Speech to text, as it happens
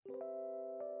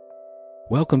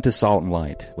Welcome to Salt and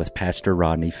Light with Pastor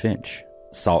Rodney Finch.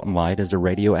 Salt and Light is a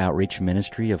radio outreach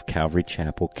ministry of Calvary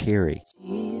Chapel, Cary.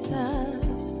 Jesus,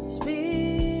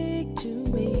 speak to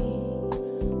me.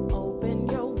 Open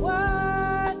your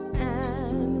word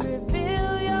and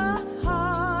reveal your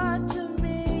heart to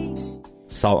me.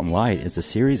 Salt and Light is a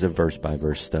series of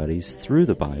verse-by-verse studies through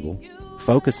the Bible,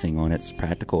 focusing on its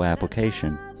practical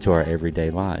application to our everyday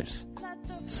lives.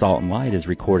 Salt and Light is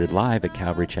recorded live at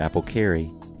Calvary Chapel, Cary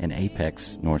in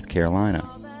Apex, North Carolina.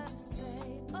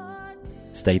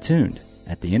 Stay tuned.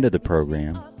 At the end of the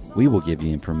program, we will give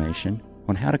you information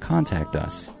on how to contact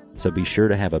us, so be sure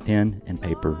to have a pen and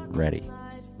paper ready.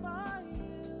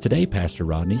 Today, Pastor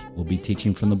Rodney will be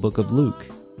teaching from the book of Luke,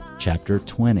 chapter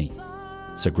 20.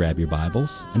 So grab your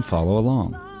Bibles and follow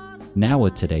along. Now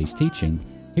with today's teaching,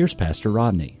 here's Pastor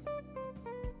Rodney.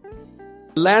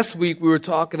 Last week we were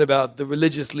talking about the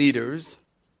religious leaders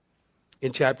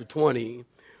in chapter 20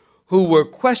 who were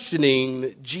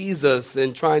questioning Jesus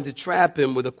and trying to trap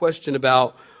him with a question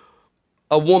about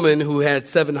a woman who had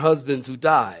 7 husbands who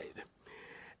died.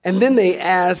 And then they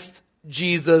asked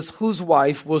Jesus, whose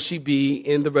wife will she be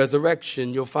in the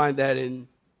resurrection? You'll find that in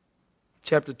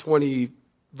chapter 20,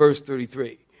 verse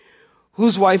 33.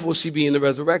 Whose wife will she be in the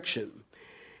resurrection?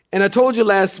 And I told you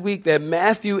last week that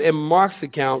Matthew and Mark's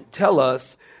account tell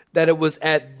us that it was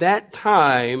at that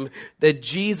time that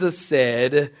Jesus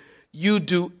said, "You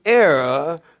do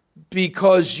err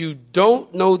because you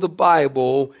don't know the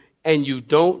Bible and you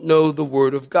don't know the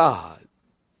Word of God."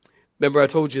 Remember, I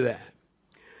told you that.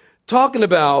 Talking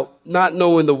about not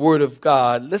knowing the Word of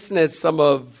God, listen at some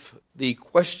of the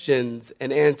questions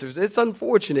and answers. It's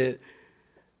unfortunate.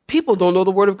 People don't know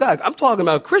the Word of God. I'm talking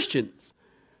about Christians.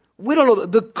 We don't know.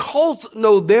 The cults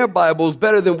know their Bibles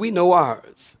better than we know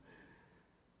ours.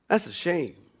 That's a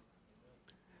shame.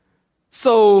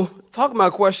 So, talking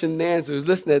about question and answers,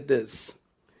 listen at this.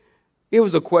 Here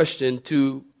was a question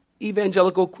to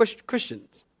evangelical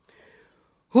Christians.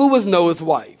 Who was Noah's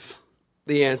wife?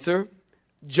 The answer,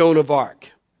 Joan of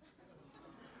Arc.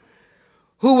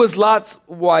 Who was Lot's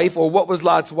wife, or what was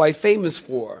Lot's wife famous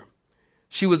for?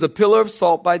 She was a pillar of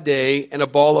salt by day and a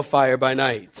ball of fire by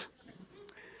night.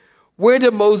 Where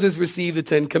did Moses receive the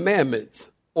 10 Commandments?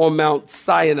 On Mount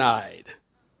Sinai.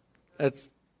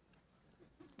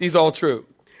 These are all true.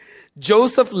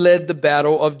 Joseph led the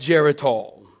battle of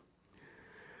Jericho.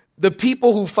 The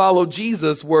people who followed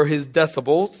Jesus were his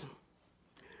disciples.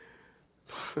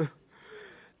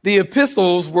 The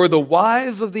epistles were the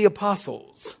wives of the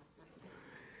apostles.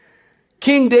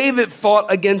 King David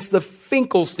fought against the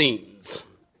Finkelsteins.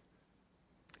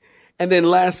 And then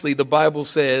lastly, the Bible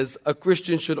says a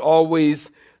Christian should always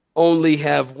only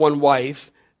have one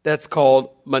wife. That's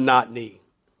called monotony.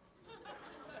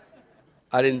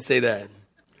 I didn't say that.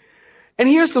 And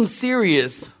here's some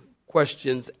serious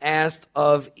questions asked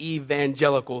of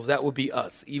evangelicals. That would be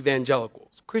us,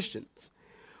 evangelicals, Christians.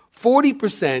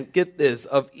 40%, get this,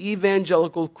 of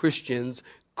evangelical Christians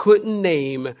couldn't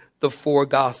name the 4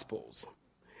 Gospels.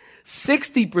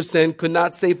 60% could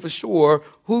not say for sure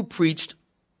who preached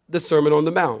the Sermon on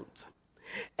the Mount.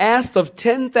 Asked of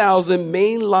 10,000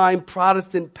 mainline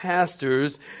Protestant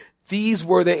pastors, these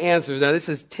were their answers. Now, this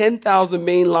is 10,000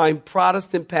 mainline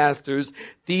Protestant pastors.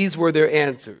 These were their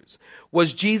answers.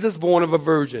 Was Jesus born of a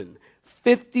virgin?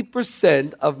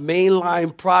 50% of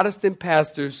mainline Protestant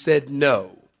pastors said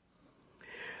no.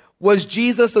 Was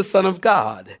Jesus the Son of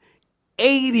God?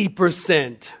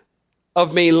 80%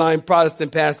 of mainline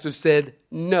Protestant pastors said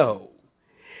no.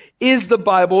 Is the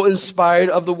Bible inspired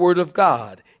of the Word of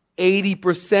God?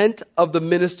 80% of the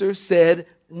ministers said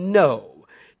no.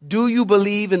 Do you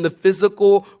believe in the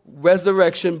physical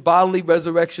resurrection, bodily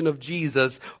resurrection of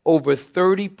Jesus? Over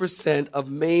 30% of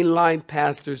mainline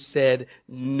pastors said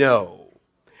no.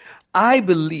 I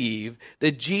believe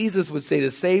that Jesus would say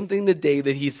the same thing today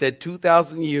that he said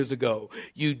 2,000 years ago.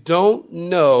 You don't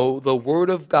know the Word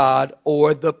of God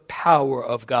or the power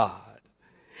of God.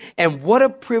 And what a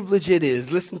privilege it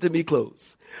is, listen to me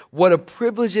close, what a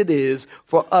privilege it is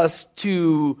for us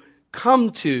to come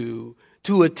to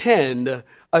attend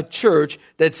a church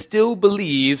that still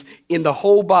believes in the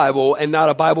whole Bible and not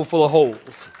a Bible full of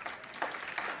holes.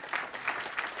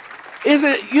 Is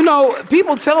it,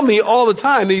 people tell me all the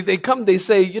time, they come, they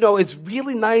say, it's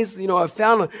really nice, I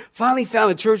finally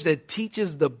found a church that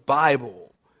teaches the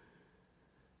Bible.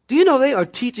 Do you know they are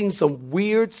teaching some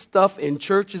weird stuff in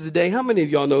churches today? How many of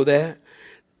y'all know that?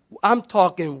 I'm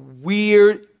talking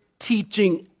weird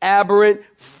teaching, aberrant,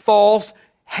 false,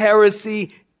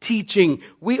 heresy teaching.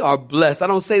 We are blessed. I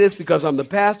don't say this because I'm the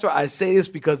pastor. I say this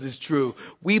because it's true.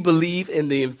 We believe in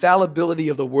the infallibility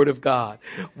of the Word of God.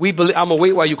 I'm going to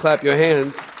wait while you clap your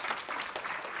hands.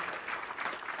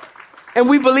 And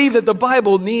we believe that the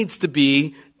Bible needs to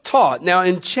be taught. Now,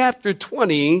 in chapter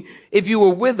 20, if you were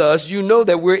with us, you know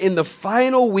that we're in the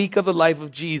final week of the life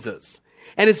of Jesus.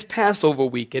 And it's Passover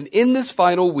week. And in this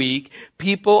final week,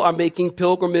 people are making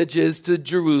pilgrimages to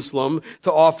Jerusalem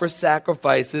to offer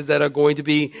sacrifices that are going to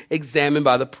be examined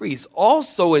by the priests.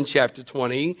 Also in chapter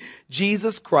 20,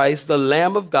 Jesus Christ, the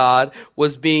Lamb of God,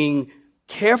 was being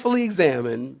carefully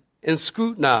examined and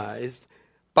scrutinized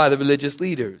by the religious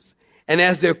leaders. And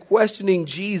as they're questioning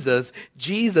Jesus,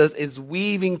 Jesus is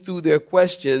weaving through their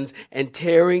questions and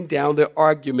tearing down their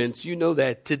arguments. You know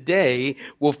that today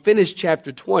we'll finish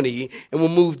chapter 20 and we'll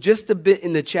move just a bit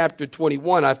into chapter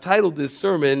 21. I've titled this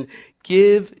sermon,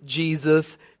 Give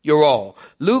Jesus Your All.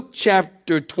 Luke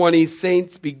chapter 20,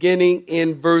 saints, beginning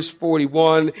in verse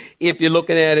 41. If you're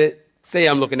looking at it, say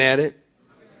I'm looking at it.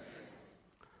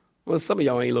 Well, some of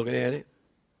y'all ain't looking at it.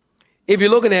 If you're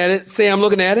looking at it, say I'm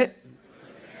looking at it.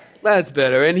 That's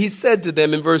better. And he said to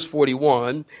them in verse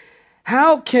 41,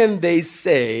 how can they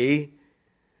say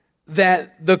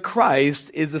that the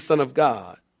Christ is the Son of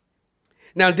God?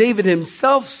 Now, David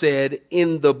himself said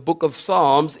in the book of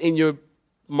Psalms, in your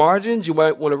margins, you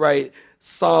might want to write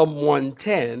Psalm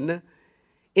 110.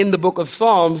 In the book of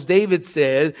Psalms, David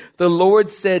said, the Lord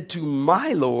said to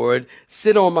my Lord,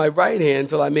 sit on my right hand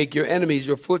till I make your enemies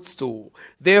your footstool.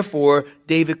 Therefore,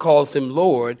 David calls him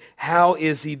Lord. How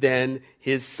is he then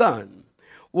his son?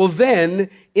 Well, then,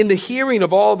 in the hearing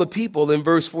of all the people, in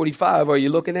verse 45, are you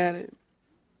looking at it?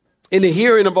 In the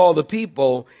hearing of all the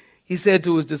people, he said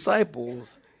to his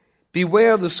disciples,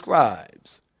 beware of the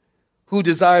scribes who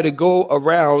desire to go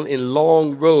around in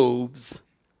long robes,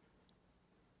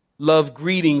 love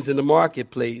greetings in the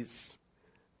marketplace,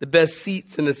 the best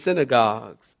seats in the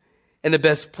synagogues, and the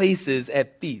best places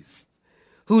at feasts,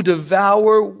 who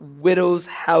devour widows'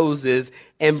 houses,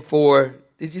 and for,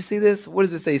 did you see this? What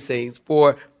does it say, saints?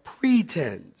 For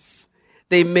pretense.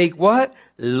 They make what?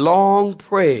 Long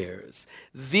prayers.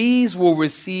 These will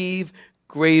receive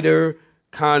greater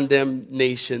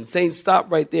condemnation. Saints,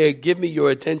 stop right there. Give me your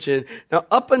attention. Now,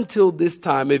 up until this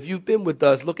time, if you've been with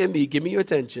us, look at me, give me your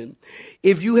attention.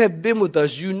 If you have been with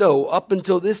us, you know, up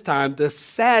until this time, the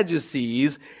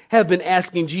Sadducees have been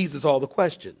asking Jesus all the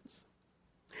questions.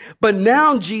 But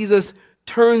now Jesus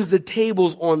turns the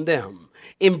tables on them.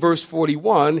 In verse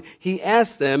 41, he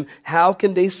asks them, how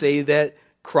can they say that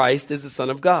Christ is the Son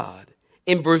of God?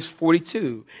 In verse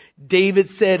 42, David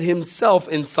said himself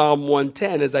in Psalm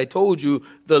 110, as I told you,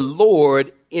 the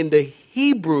Lord in the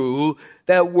Hebrew,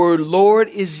 that word Lord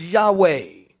is Yahweh,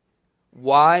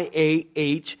 Y-A-H-W-E-H.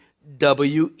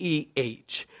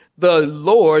 The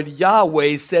Lord,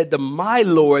 Yahweh, said to my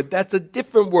Lord, that's a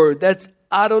different word, that's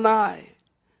Adonai,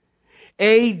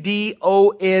 A-D-O-N-A-I.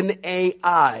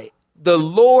 The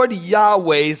Lord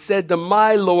Yahweh said to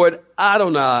my Lord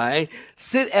Adonai,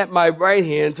 sit at my right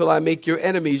hand till I make your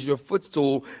enemies your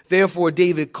footstool. Therefore,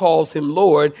 David calls him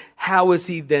Lord. How is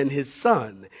he then his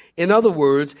son? In other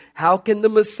words, how can the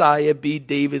Messiah be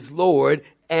David's Lord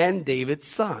and David's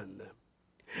son?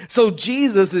 So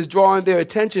Jesus is drawing their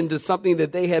attention to something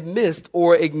that they have missed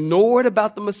or ignored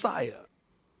about the Messiah.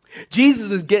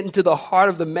 Jesus is getting to the heart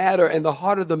of the matter, and the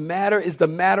heart of the matter is the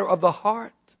matter of the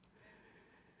heart.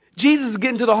 Jesus is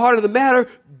getting to the heart of the matter.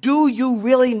 Do you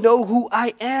really know who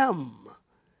I am?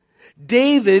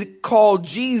 David called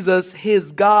Jesus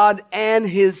his God and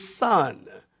his son.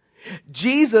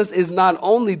 Jesus is not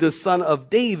only the son of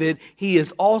David, he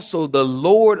is also the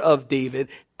Lord of David.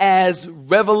 As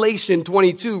Revelation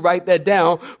 22, write that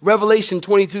down, Revelation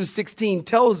 22:16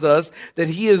 tells us that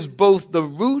he is both the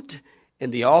root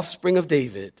and the offspring of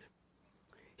David.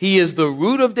 He is the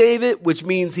root of David, which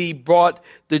means he brought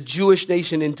the Jewish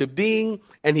nation into being,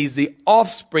 and he's the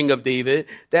offspring of David.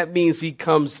 That means he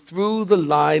comes through the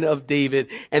line of David.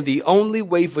 And the only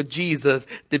way for Jesus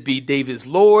to be David's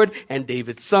Lord and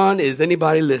David's son is,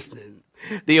 anybody listening?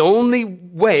 The only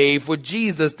way for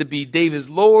Jesus to be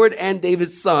David's Lord and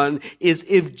David's son is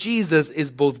if Jesus is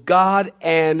both God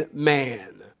and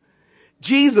man.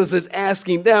 Jesus is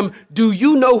asking them, do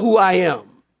you know who I am?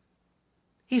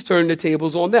 He's turning the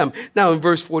tables on them. Now in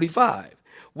verse 45,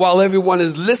 while everyone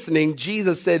is listening,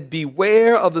 Jesus said,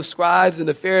 beware of the scribes and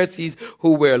the Pharisees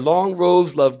who wear long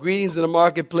robes, love greetings in the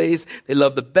marketplace. They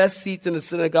love the best seats in the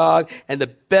synagogue and the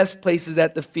best places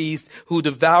at the feast, who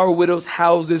devour widows'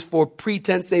 houses for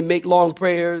pretense. They make long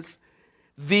prayers.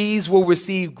 These will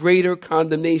receive greater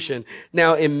condemnation.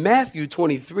 Now in Matthew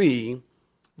 23,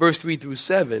 verse 3 through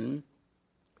 7,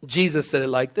 Jesus said it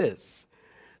like this.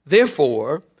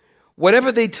 Therefore,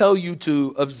 whatever they tell you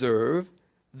to observe,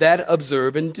 that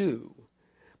observe and do.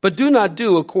 But do not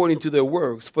do according to their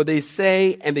works, for they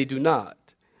say and they do not.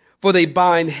 For they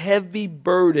bind heavy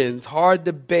burdens, hard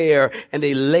to bear, and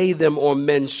they lay them on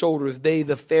men's shoulders, they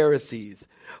the Pharisees.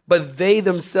 But they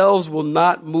themselves will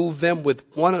not move them with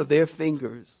one of their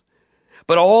fingers.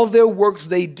 But all their works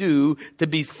they do to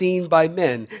be seen by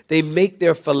men. They make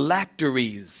their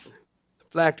phylacteries.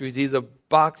 Phylacteries, these are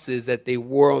boxes that they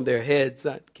wore on their heads.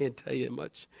 I can't tell you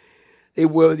much. They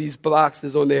wore these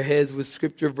boxes on their heads with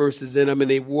scripture verses in them,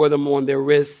 and they wore them on their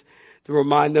wrists to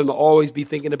remind them to always be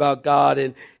thinking about God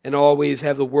and always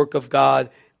have the work of God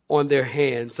on their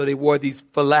hands. So they wore these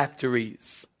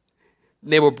phylacteries.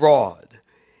 And they were broad.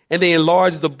 And they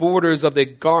enlarged the borders of their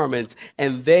garments.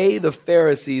 And they, the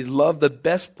Pharisees, loved the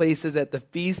best places at the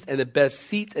feast and the best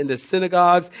seats in the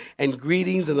synagogues and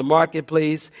greetings in the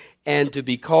marketplace, and to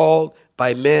be called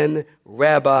by men,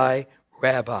 Rabbi,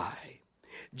 Rabbi.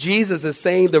 Jesus is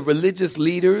saying the religious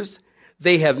leaders,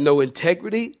 they have no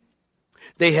integrity.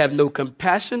 They have no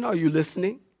compassion. Are you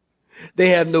listening? They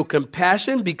have no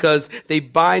compassion because they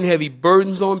bind heavy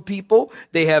burdens on people.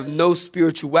 They have no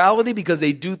spirituality because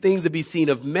they do things to be seen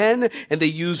of men, and they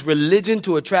use religion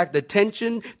to attract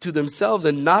attention to themselves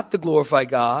and not to glorify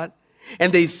God.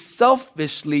 And they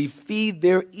selfishly feed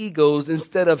their egos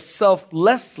instead of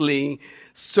selflessly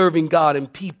serving God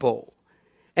and people.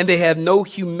 And they have no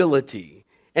humility,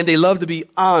 and they love to be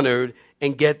honored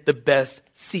and get the best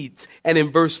seats. And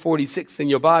in verse 46 in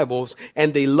your Bibles,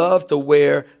 and they love to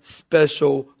wear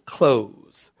special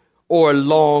clothes or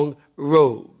long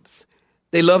robes.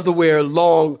 They love to wear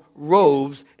long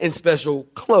robes and special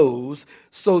clothes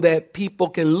so that people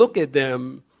can look at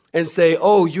them and say,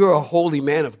 oh, you're a holy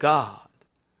man of God.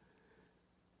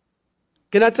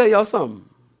 Can I tell y'all something?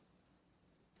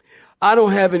 I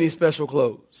don't have any special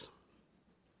clothes.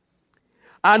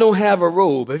 I don't have a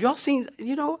robe. Have y'all seen,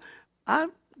 I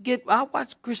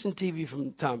watch Christian TV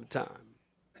from time to time.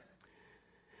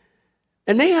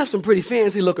 And they have some pretty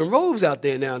fancy looking robes out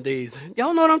there nowadays.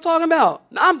 Y'all know what I'm talking about?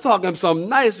 I'm talking some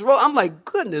nice robe. I'm like,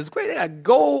 goodness, great. They got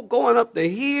gold going up to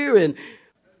here. And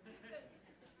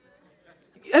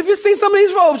have you seen some of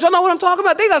these robes? Y'all know what I'm talking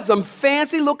about? They got some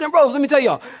fancy looking robes. Let me tell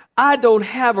y'all, I don't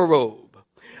have a robe.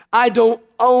 I don't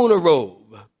own a robe.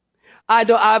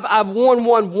 I've worn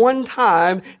one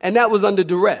time, and that was under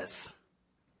duress.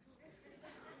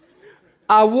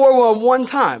 I wore one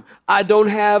time. I don't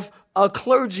have a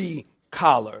clergy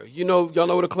collar. Y'all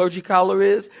know what a clergy collar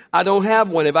is? I don't have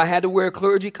one. If I had to wear a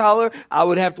clergy collar, I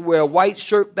would have to wear a white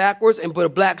shirt backwards and put a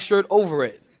black shirt over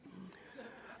it.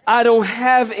 I don't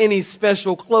have any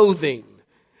special clothing.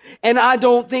 And I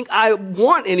don't think I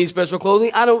want any special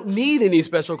clothing. I don't need any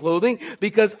special clothing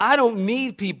because I don't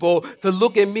need people to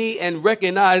look at me and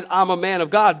recognize I'm a man of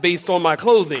God based on my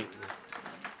clothing.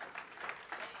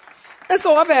 And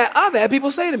so I've had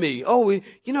people say to me, oh,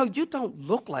 you don't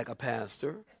look like a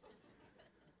pastor.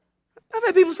 I've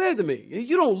had people say to me,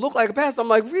 you don't look like a pastor. I'm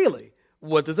like, really?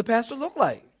 What does a pastor look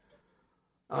like?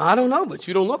 I don't know, but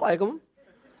you don't look like him.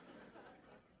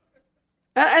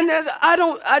 And I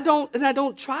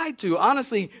don't try to.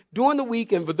 Honestly, during the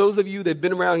week, and for those of you that have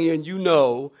been around here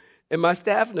and and my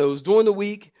staff knows, during the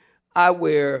week, I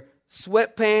wear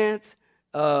sweatpants,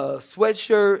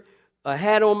 sweatshirt, a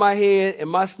hat on my head, and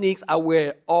my sneaks. I wear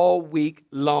it all week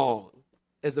long.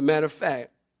 As a matter of fact,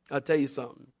 I'll tell you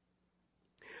something.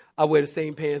 I wear the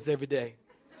same pants every day.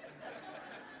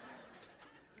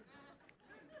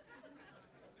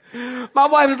 My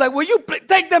wife is like, well, you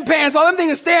take them pants off. Them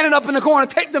things are standing up in the corner.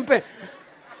 Take them pants.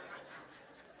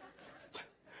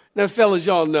 Now, fellas,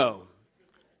 y'all know.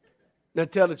 Now,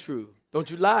 tell the truth. Don't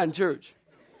you lie in church.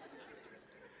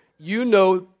 You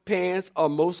know pants are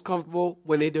most comfortable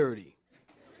when they're dirty.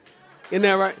 Isn't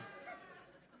that right?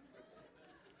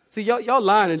 See, y'all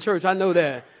lying in church. I know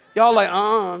that. Y'all like,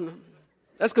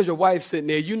 that's because your wife's sitting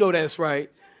there. You know that's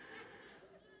right.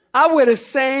 I wear the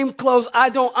same clothes. I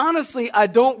don't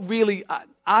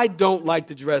like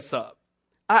to dress up.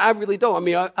 I really don't. I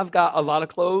mean, I've got a lot of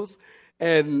clothes,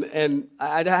 and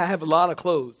I have a lot of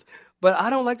clothes. But I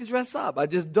don't like to dress up. I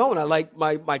just don't. I like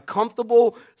my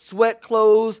comfortable sweat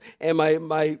clothes and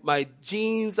my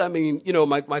jeans. I mean,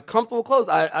 my comfortable clothes.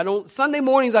 I don't. Sunday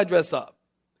mornings I dress up.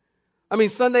 I mean,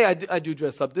 Sunday I do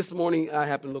dress up. This morning I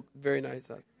happen to look very nice.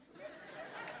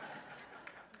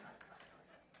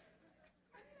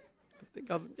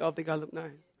 Y'all think I look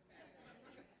nice?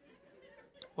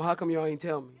 Well, how come y'all ain't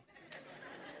tell me?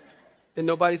 Did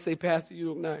nobody say, Pastor, you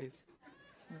look nice?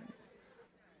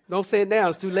 Don't say it now.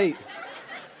 It's too late.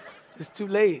 It's too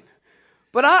late.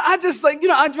 But I just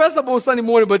I dress up on Sunday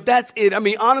morning, but that's it. I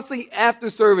mean, honestly, after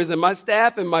service, and my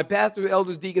staff and my pastor,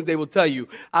 elders, deacons, they will tell you,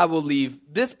 I will leave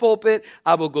this pulpit,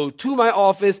 I will go to my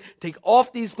office, take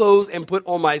off these clothes and put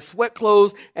on my sweat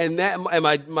clothes and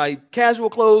my casual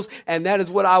clothes, and that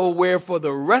is what I will wear for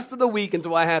the rest of the week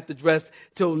until I have to dress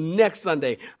till next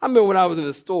Sunday. I remember when I was in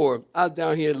the store, I was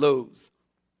down here at Lowe's,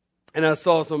 and I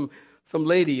saw some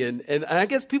lady, and I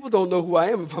guess people don't know who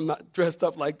I am if I'm not dressed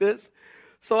up like this.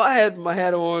 So I had my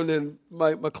hat on and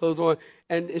my clothes on,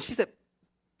 and she said,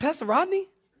 Pastor Rodney?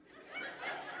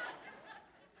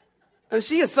 And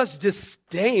she had such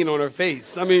disdain on her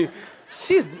face. I mean,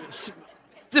 she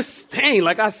disdain,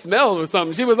 like I smelled or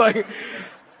something. She was like,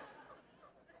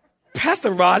 Pastor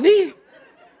Rodney?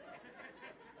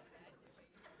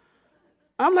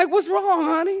 I'm like, what's wrong,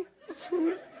 honey?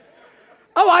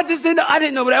 Oh, I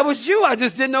didn't know that was you. I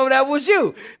just didn't know that was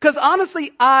you. Because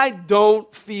honestly, I don't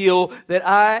feel that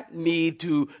I need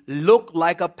to look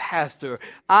like a pastor.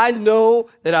 I know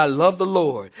that I love the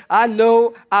Lord. I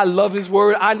know I love his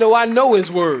word. I know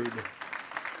his word.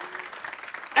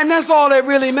 And that's all that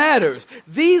really matters.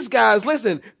 These guys,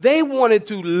 listen, they wanted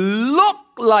to look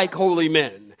like holy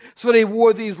men. So they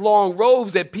wore these long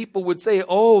robes that people would say,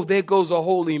 oh, there goes a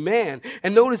holy man.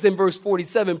 And notice in verse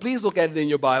 47, please look at it in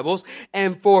your Bibles.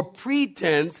 And for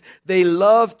pretense, they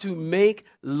love to make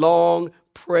long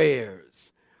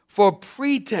prayers. For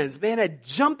pretense, man, that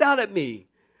jumped out at me.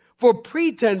 For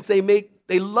pretense,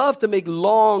 they love to make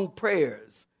long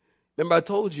prayers. Remember, I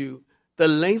told you, the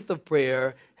length of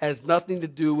prayer has nothing to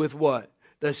do with what?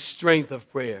 The strength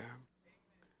of prayer.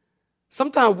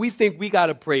 Sometimes we think we got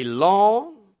to pray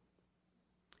long.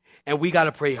 And we got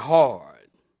to pray hard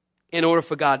in order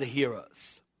for God to hear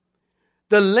us.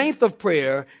 The length of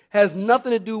prayer has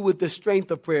nothing to do with the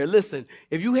strength of prayer. Listen,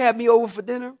 if you have me over for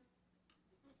dinner,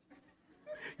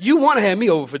 you want to have me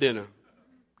over for dinner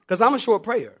because I'm a short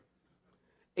prayer.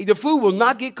 The food will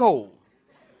not get cold.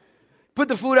 Put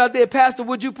the food out there. Pastor,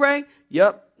 would you pray?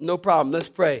 Yep, no problem. Let's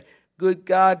pray. Good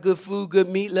God, good food, good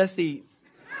meat. Let's eat.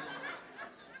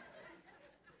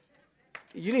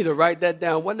 You need to write that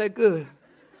down. Wasn't that good?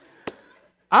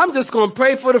 I'm just going to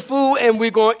pray for the food and we're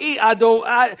going to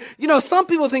eat. Some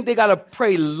people think they got to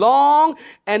pray long,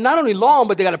 and not only long,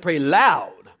 but they got to pray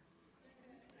loud.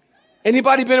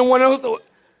 Anybody been in one of those?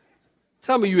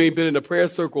 Tell me you ain't been in a prayer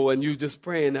circle and you just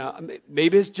praying now.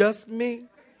 Maybe it's just me.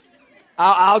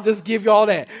 I'll just give you all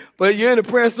that. But you're in a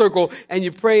prayer circle and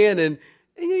you're praying and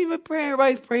you're even praying,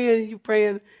 right? You're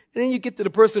praying. And then you get to the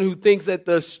person who thinks that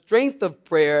the strength of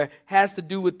prayer has to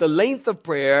do with the length of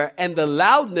prayer and the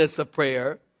loudness of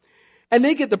prayer. And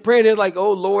they get to prayer and they're like,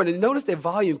 oh, Lord. And notice their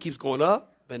volume keeps going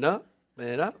up and up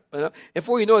and up and up. And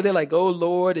before you know it, they're like, oh,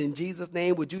 Lord, in Jesus'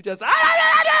 name, would you just... And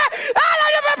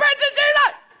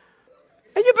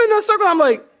you've been in a circle. I'm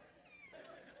like,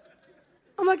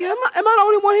 am I the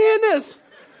only one hearing this?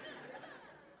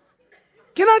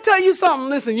 Can I tell you something?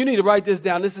 Listen, you need to write this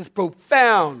down. This is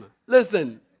profound.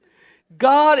 Listen.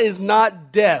 God is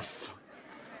not deaf.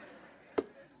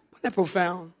 Isn't that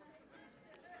profound?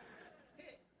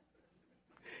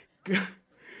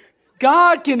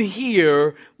 God can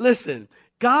hear, listen,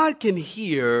 God can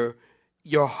hear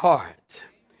your heart.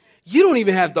 You don't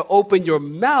even have to open your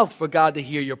mouth for God to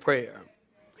hear your prayer.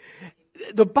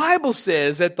 The Bible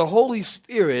says that the Holy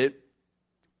Spirit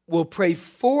will pray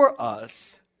for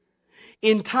us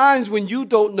in times when you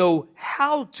don't know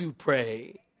how to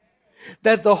pray.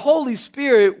 That the Holy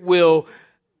Spirit will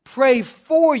pray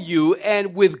for you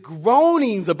and with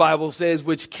groanings, the Bible says,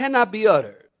 which cannot be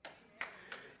uttered.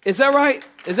 Is that right?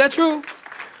 Is that true?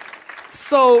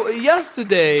 So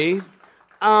yesterday,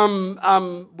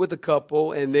 I'm with a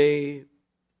couple and they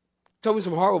told me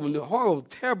some horrible,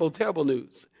 terrible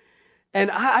news.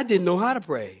 And I didn't know how to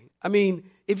pray. I mean,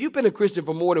 if you've been a Christian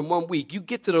for more than 1 week, you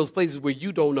get to those places where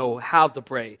you don't know how to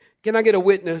pray. Can I get a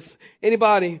witness?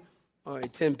 Anybody? All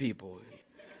right, 10 people.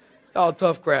 Y'all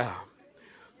tough crowd.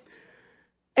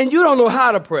 And you don't know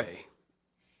how to pray.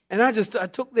 And I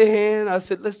took their hand. I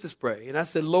said, let's just pray. And I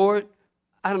said, Lord,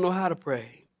 I don't know how to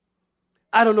pray.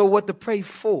 I don't know what to pray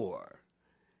for.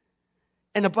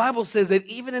 And the Bible says that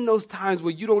even in those times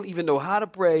where you don't even know how to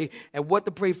pray and what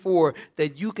to pray for,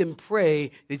 that you can pray,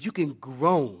 that you can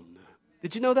groan.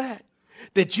 Did you know that?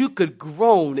 That you could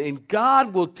groan and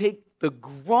God will take the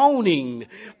groaning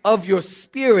of your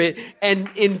spirit and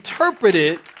interpret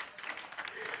it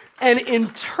and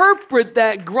interpret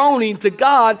that groaning to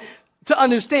God to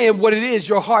understand what it is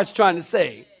your heart's trying to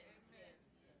say.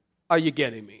 Are you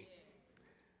getting me?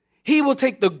 He will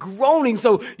take the groaning.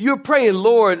 So you're praying,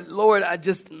 Lord, I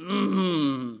just,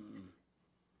 Lord,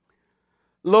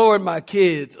 my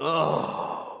kids,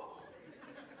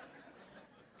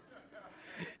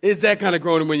 It's that kind of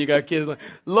groaning when you got kids. Like,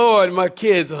 Lord, my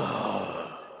kids.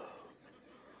 Oh.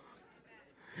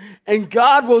 And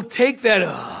God will take that.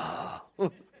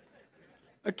 Oh.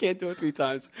 I can't do it 3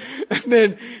 times. And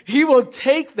then he will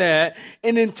take that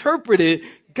and interpret it.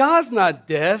 God's not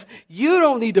deaf. You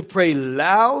don't need to pray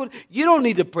loud. You don't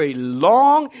need to pray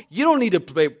long. You don't need to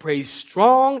pray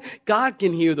strong. God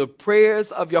can hear the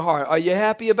prayers of your heart. Are you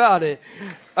happy about it?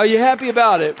 Are you happy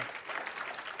about it?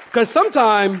 Because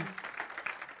sometimes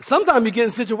you get in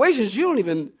situations you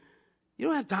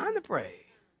don't have time to pray.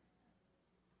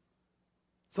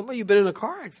 Some of you been in a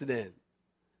car accident.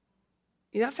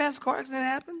 You know how fast a car accident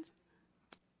happens?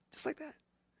 Just like that.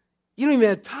 You don't even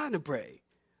have time to pray.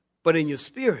 But in your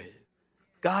spirit,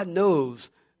 God knows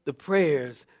the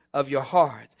prayers of your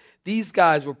heart. These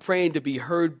guys were praying to be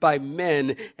heard by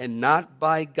men and not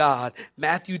by God.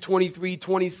 Matthew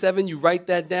 23:27, you write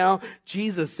that down.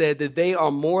 Jesus said that they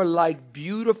are more like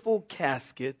beautiful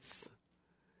caskets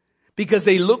because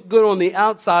they look good on the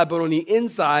outside, but on the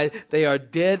inside, they are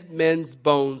dead men's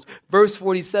bones. Verse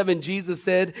 47, Jesus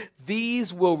said,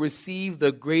 these will receive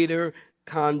the greater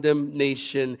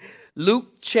condemnation.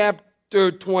 Luke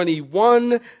chapter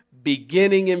 21,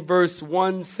 beginning in verse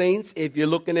 1, saints. If you're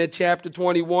looking at chapter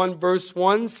 21, verse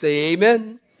 1, say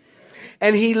amen.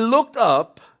 And he looked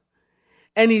up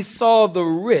and he saw the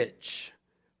rich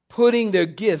putting their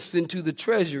gifts into the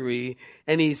treasury,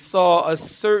 and he saw a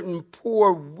certain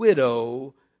poor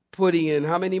widow putting in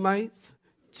how many mites?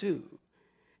 2.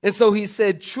 And so he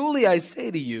said, truly I say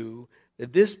to you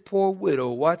that this poor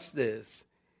widow, watch this,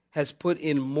 has put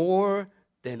in more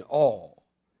than all.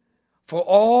 For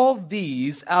all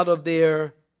these out of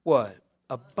their, what?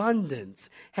 Abundance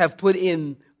have put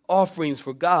in offerings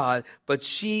for God, but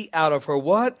she out of her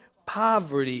what?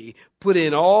 Poverty put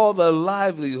in all the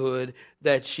livelihood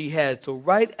that she had. So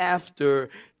right after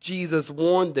Jesus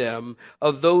warned them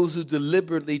of those who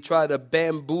deliberately try to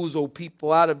bamboozle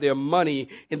people out of their money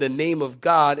in the name of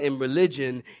God and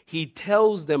religion, he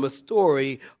tells them a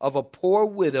story of a poor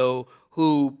widow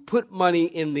who put money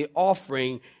in the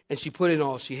offering and she put in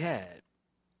all she had.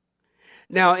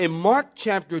 Now, in Mark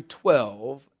chapter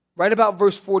 12, right about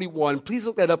verse 41, please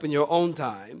look that up in your own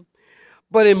time.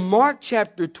 But in Mark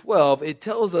chapter 12, it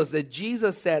tells us that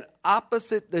Jesus sat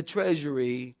opposite the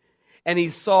treasury and he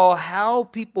saw how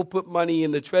people put money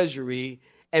in the treasury,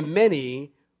 and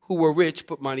many who were rich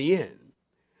put money in.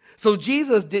 So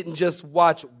Jesus didn't just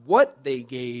watch what they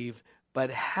gave,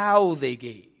 but how they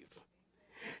gave.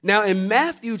 Now, in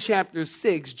Matthew chapter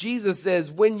 6, Jesus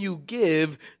says, when you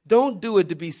give, don't do it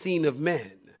to be seen of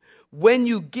men. When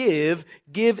you give,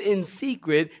 give in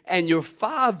secret, and your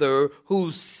Father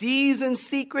who sees in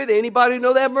secret, anybody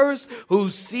know that verse? Who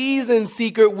sees in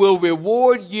secret will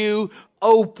reward you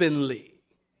openly.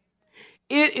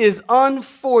 It is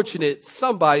unfortunate,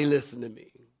 somebody listen to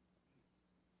me.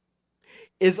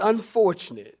 It's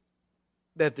unfortunate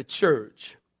that the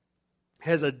church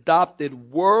has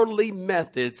adopted worldly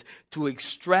methods to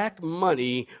extract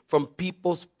money from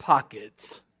people's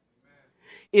pockets.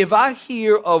 If I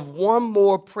hear of one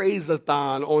more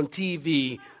praise-a-thon on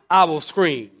TV, I will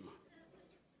scream.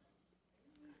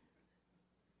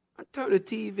 I turn the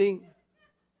TV.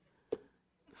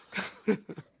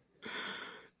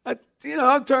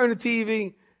 I turn the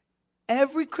TV.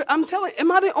 I'm telling you,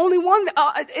 am I the only one?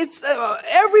 It's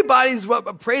everybody's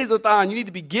praise-a-thon. You need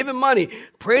to be giving money.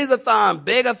 Praise-a-thon,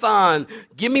 beg-a-thon,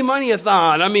 give me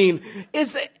money-a-thon. I mean,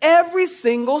 it's every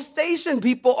single station.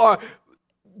 People are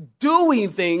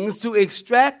doing things to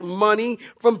extract money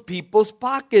from people's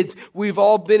pockets. We've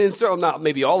all been in, not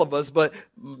maybe all of us, but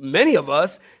many of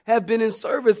us have been in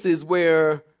services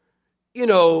where,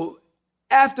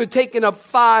 after taking up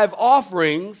 5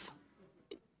 offerings,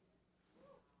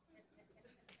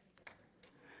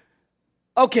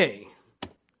 okay,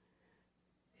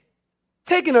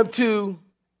 taking up 2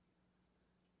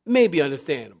 may be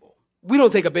understandable. We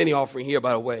don't take up any offering here,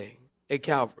 by the way, at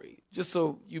Calvary. Just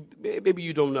so maybe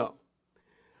you don't know.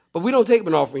 But we don't take up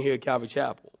an offering here at Calvary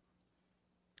Chapel.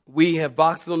 We have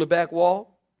boxes on the back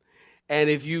wall. And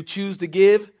if you choose to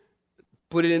give,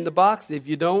 put it in the box. If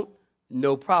you don't,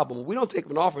 no problem. We don't take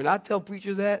up an offering. I tell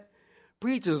preachers that.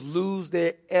 Preachers lose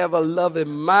their ever-loving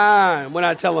mind when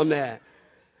I tell them that.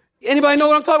 Anybody know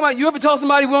what I'm talking about? You ever tell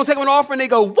somebody we don't take up an offering, they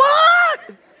go, what?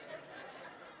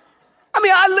 I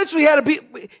mean, I literally had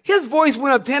his voice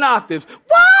went up 10 octaves.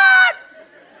 What?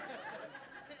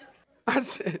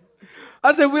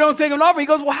 I said, we don't take an offering. He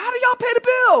goes, well, how do y'all pay the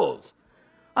bills?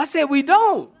 I said, we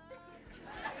don't.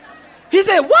 He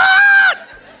said, what?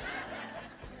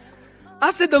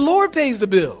 I said, the Lord pays the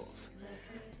bills.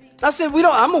 I said, we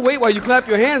don't. I'm going to wait while you clap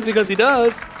your hands because he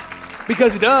does.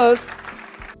 Because he does.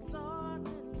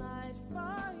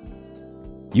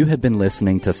 You have been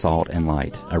listening to Salt and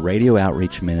Light, a radio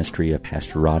outreach ministry of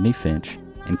Pastor Rodney Finch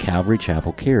in Calvary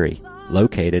Chapel, Cary,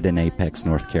 located in Apex,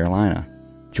 North Carolina.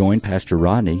 Join Pastor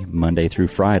Rodney Monday through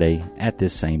Friday at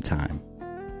this same time.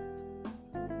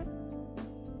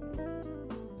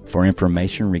 For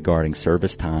information regarding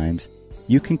service times,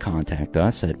 you can contact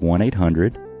us at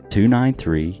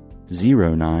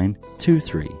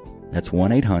 1-800-293-0923. That's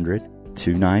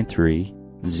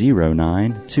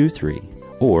 1-800-293-0923.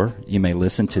 Or you may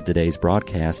listen to today's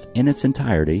broadcast in its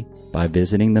entirety by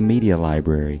visiting the media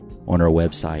library on our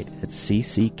website at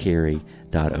cccary.org.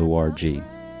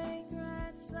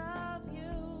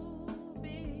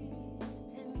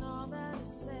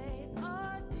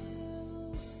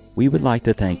 We would like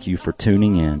to thank you for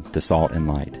tuning in to Salt and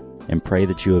Light and pray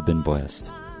that you have been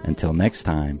blessed. Until next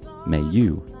time, may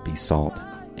you be salt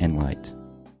and light.